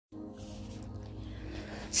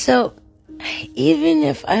So, even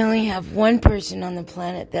if I only have one person on the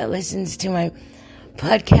planet that listens to my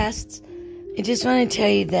podcasts, I just want to tell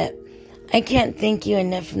you that I can't thank you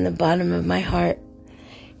enough from the bottom of my heart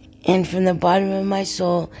and from the bottom of my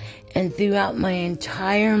soul and throughout my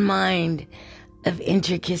entire mind of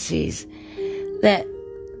intricacies that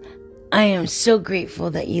I am so grateful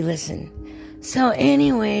that you listen. So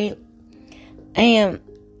anyway, I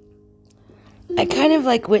kind of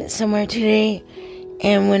went somewhere today,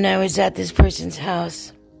 and when I was at this person's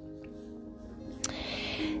house,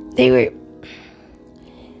 they were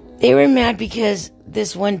mad because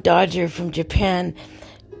this one Dodger from Japan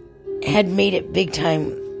had made it big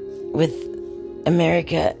time with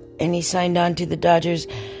America, and he signed on to the Dodgers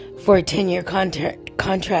for a 10-year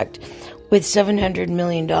contract with $700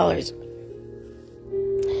 million.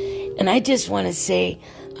 And I just want to say,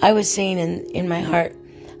 I was saying in my heart,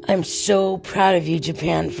 I'm so proud of you,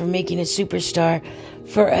 Japan, for making a superstar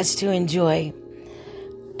for us to enjoy.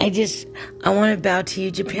 I want to bow to you,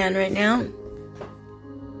 Japan, right now.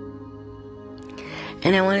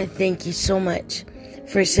 And I want to thank you so much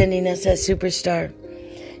for sending us that superstar.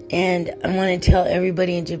 And I want to tell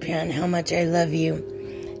everybody in Japan how much I love you.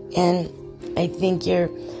 And I think you're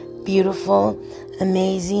beautiful,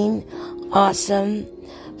 amazing, awesome,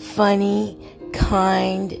 funny,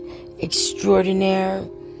 kind, extraordinaire,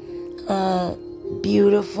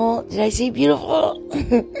 beautiful. Did I say beautiful?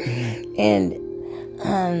 And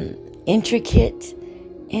intricate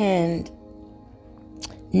and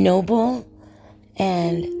noble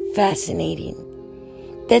and fascinating.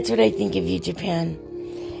 That's what I think of you, Japan.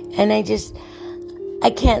 And I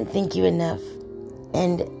can't thank you enough.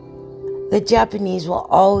 And the Japanese will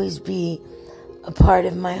always be a part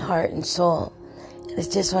of my heart and soul. I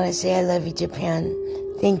just want to say I love you, Japan.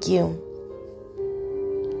 Thank you.